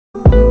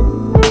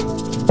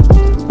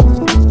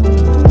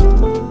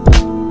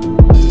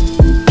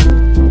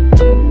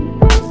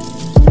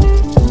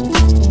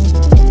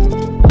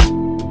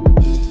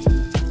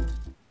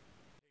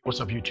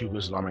YouTube,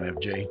 this is Lawman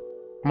FJ.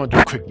 I'm going to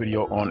do a quick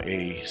video on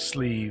a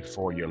sleeve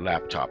for your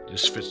laptop.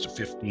 This fits the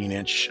 15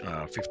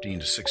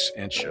 to 6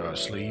 inch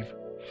sleeve.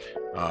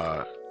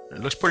 It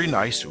looks pretty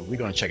nice, so we're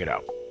going to check it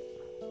out.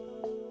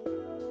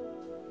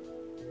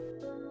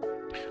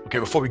 Okay,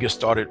 before we get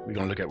started, we're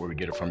going to look at where we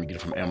get it from. You get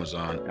it from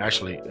Amazon.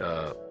 Actually,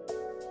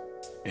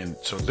 and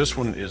so this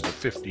one is the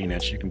 15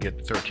 inch. You can get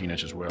the 13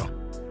 inch as well.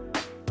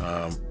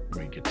 Let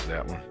me get to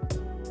that one.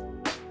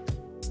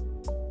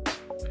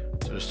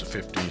 So this is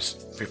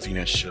the 15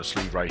 inch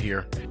sleeve right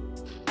here.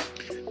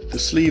 The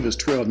sleeve is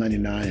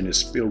 $12.99 and is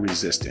spill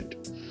resistant.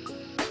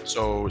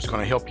 So it's going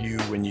to help you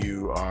when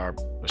you are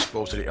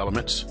exposed to the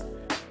elements.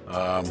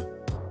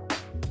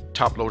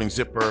 Top loading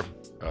zipper,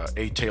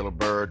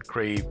 Atailorbird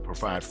Crave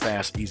provide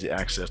fast, easy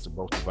access to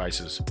both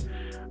devices.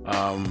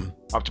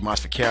 Optimized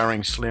for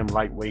carrying, slim,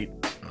 lightweight,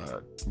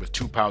 with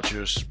 2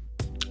 pouches,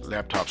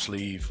 laptop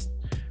sleeve.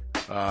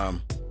 So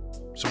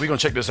we're going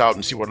to check this out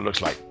and see what it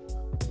looks like.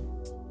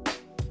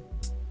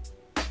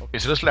 Okay,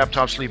 so this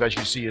laptop sleeve, as you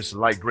can see, is a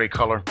light gray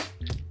color.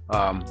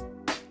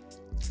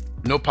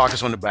 No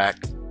pockets on the back.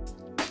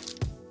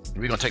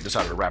 We're going to take this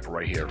out of the wrapper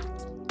right here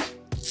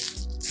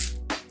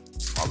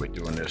while we're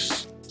doing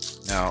this.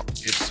 Now,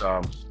 it's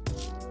a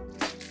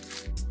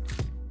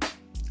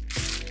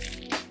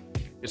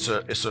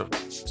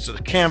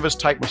canvas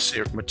type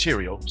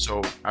material,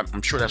 so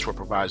I'm sure that's what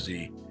provides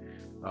the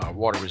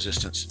water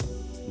resistance.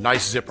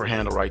 Nice zipper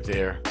handle right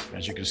there,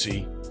 as you can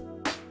see.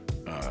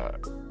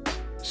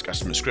 It's got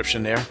some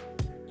inscription there.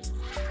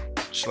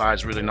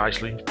 Slides really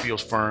nicely,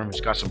 feels firm.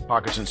 It's got some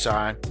pockets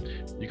inside.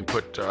 You can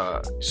put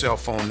cell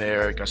phone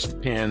there. It got some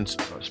pins,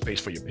 space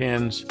for your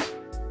pins.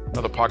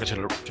 Another pocket to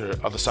the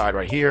other side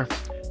right here.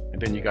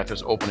 And then you got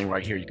this opening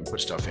right here you can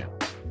put stuff in.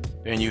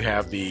 Then you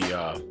have the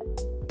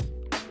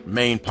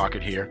main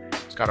pocket here.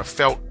 It's got a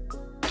felt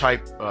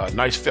type,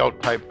 nice felt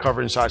type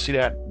cover inside. See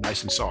that?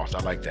 Nice and soft.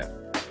 I like that.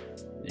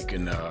 You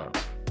can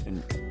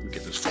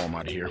get this foam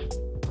out of here.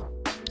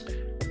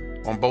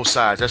 On both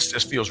sides,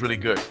 this feels really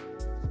good.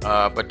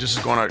 But this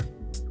is going to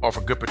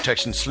offer good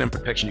protection, slim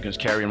protection. You can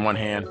just carry in one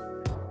hand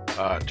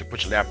to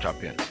put your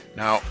laptop in.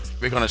 Now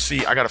we're going to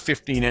see. I got a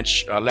 15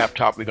 inch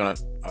laptop. We're going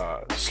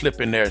to slip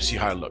in there and see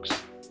how it looks.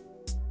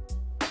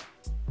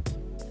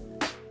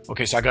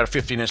 Okay, so I got a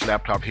 15 inch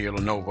laptop here,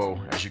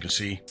 Lenovo, as you can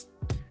see,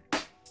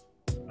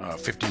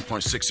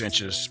 15.6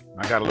 inches.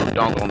 I got a little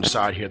dongle on the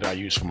side here that I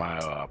use for my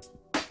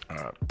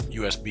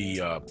USB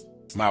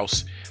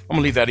mouse. I'm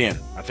gonna leave that in.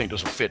 I think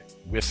this will fit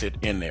with it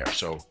in there.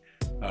 So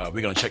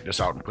we're gonna check this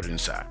out and put it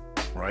inside.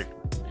 All right.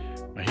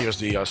 Now here's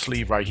the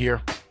sleeve right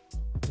here.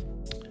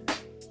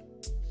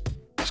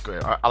 Let's go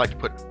ahead. I like to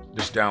put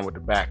this down with the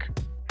back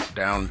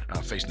down,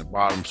 facing the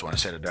bottom. So when I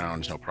set it down,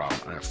 there's no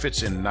problem. And it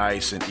fits in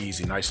nice and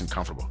easy, nice and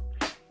comfortable.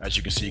 As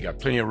you can see, you got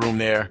plenty of room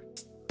there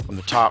from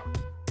the top.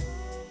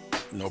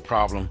 No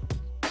problem.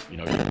 You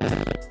know,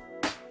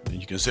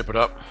 you can zip it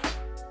up.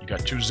 You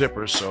got 2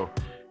 zippers, so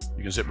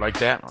you can zip like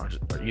that or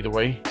either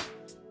way.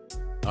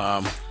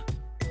 And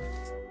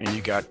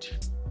you got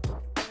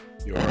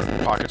your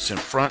pockets in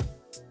front.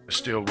 They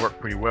still work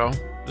pretty well.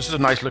 This is a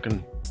nice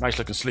looking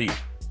sleeve.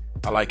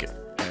 I like it.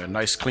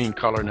 Nice clean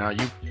color. Now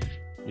you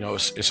know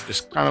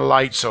it's kind of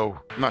light, so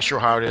I'm not sure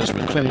how it is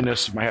with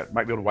cleanliness. You might be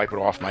able to wipe it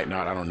off, might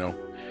not. I don't know.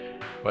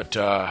 But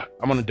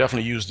I'm going to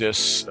definitely use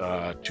this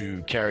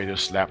to carry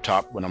this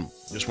laptop when I'm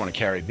just want to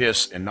carry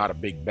this and not a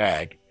big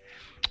bag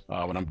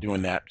when I'm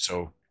doing that.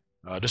 So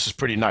this is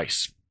pretty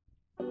nice.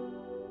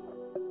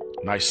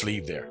 Nice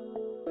sleeve there.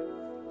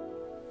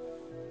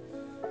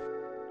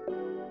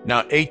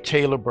 Now,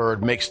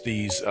 Atailorbird makes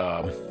these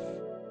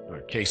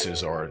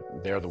cases, or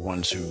they're the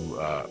ones who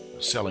are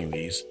selling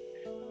these.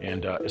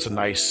 And it's a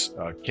nice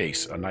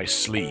case, a nice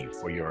sleeve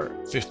for your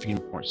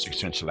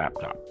 15.6 inch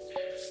laptop.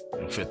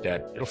 It'll fit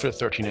that. It'll fit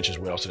 13 inches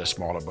well, so that's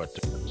smaller, but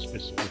it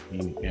fits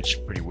 15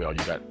 inch pretty well.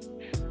 You got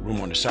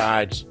room on the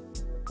sides,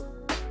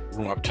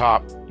 room up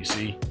top. You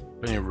see,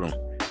 plenty of room,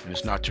 and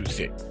it's not too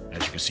thick,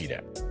 as you can see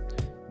that.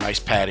 Nice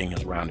padding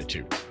is around it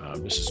too.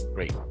 This is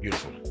great,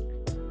 beautiful.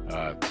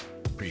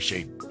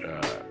 Appreciate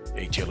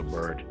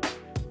Atailorbird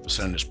for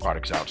sending this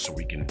products out so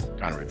we can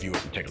kind of review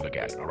it and take a look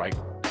at it. All right.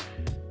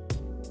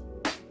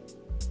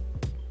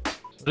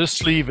 This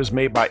sleeve is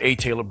made by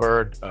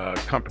Atailorbird, a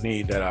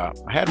company that I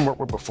hadn't worked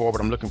with before,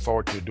 but I'm looking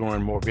forward to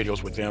doing more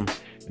videos with them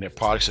and their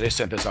products. So they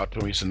sent this out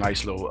to me. It's a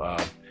nice little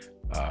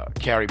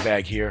carry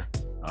bag here.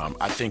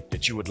 I think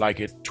that you would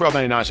like it.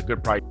 $12.99 is a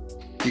good price.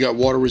 You got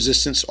water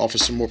resistance,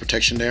 offers some more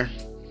protection there.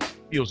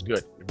 Feels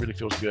good. It really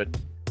feels good.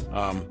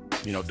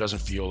 You know, it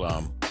doesn't feel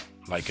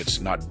like it's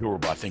not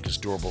durable. I think it's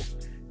durable,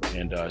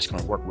 and it's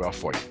going to work well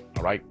for you.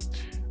 All right.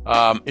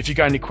 If you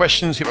got any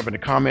questions, hit me up in the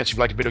comments. If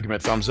you like the video, give me a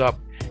thumbs up.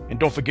 And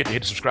don't forget to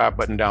hit the subscribe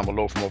button down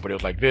below for more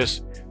videos like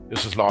this.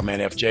 This is Lawman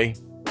FJ,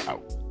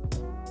 out.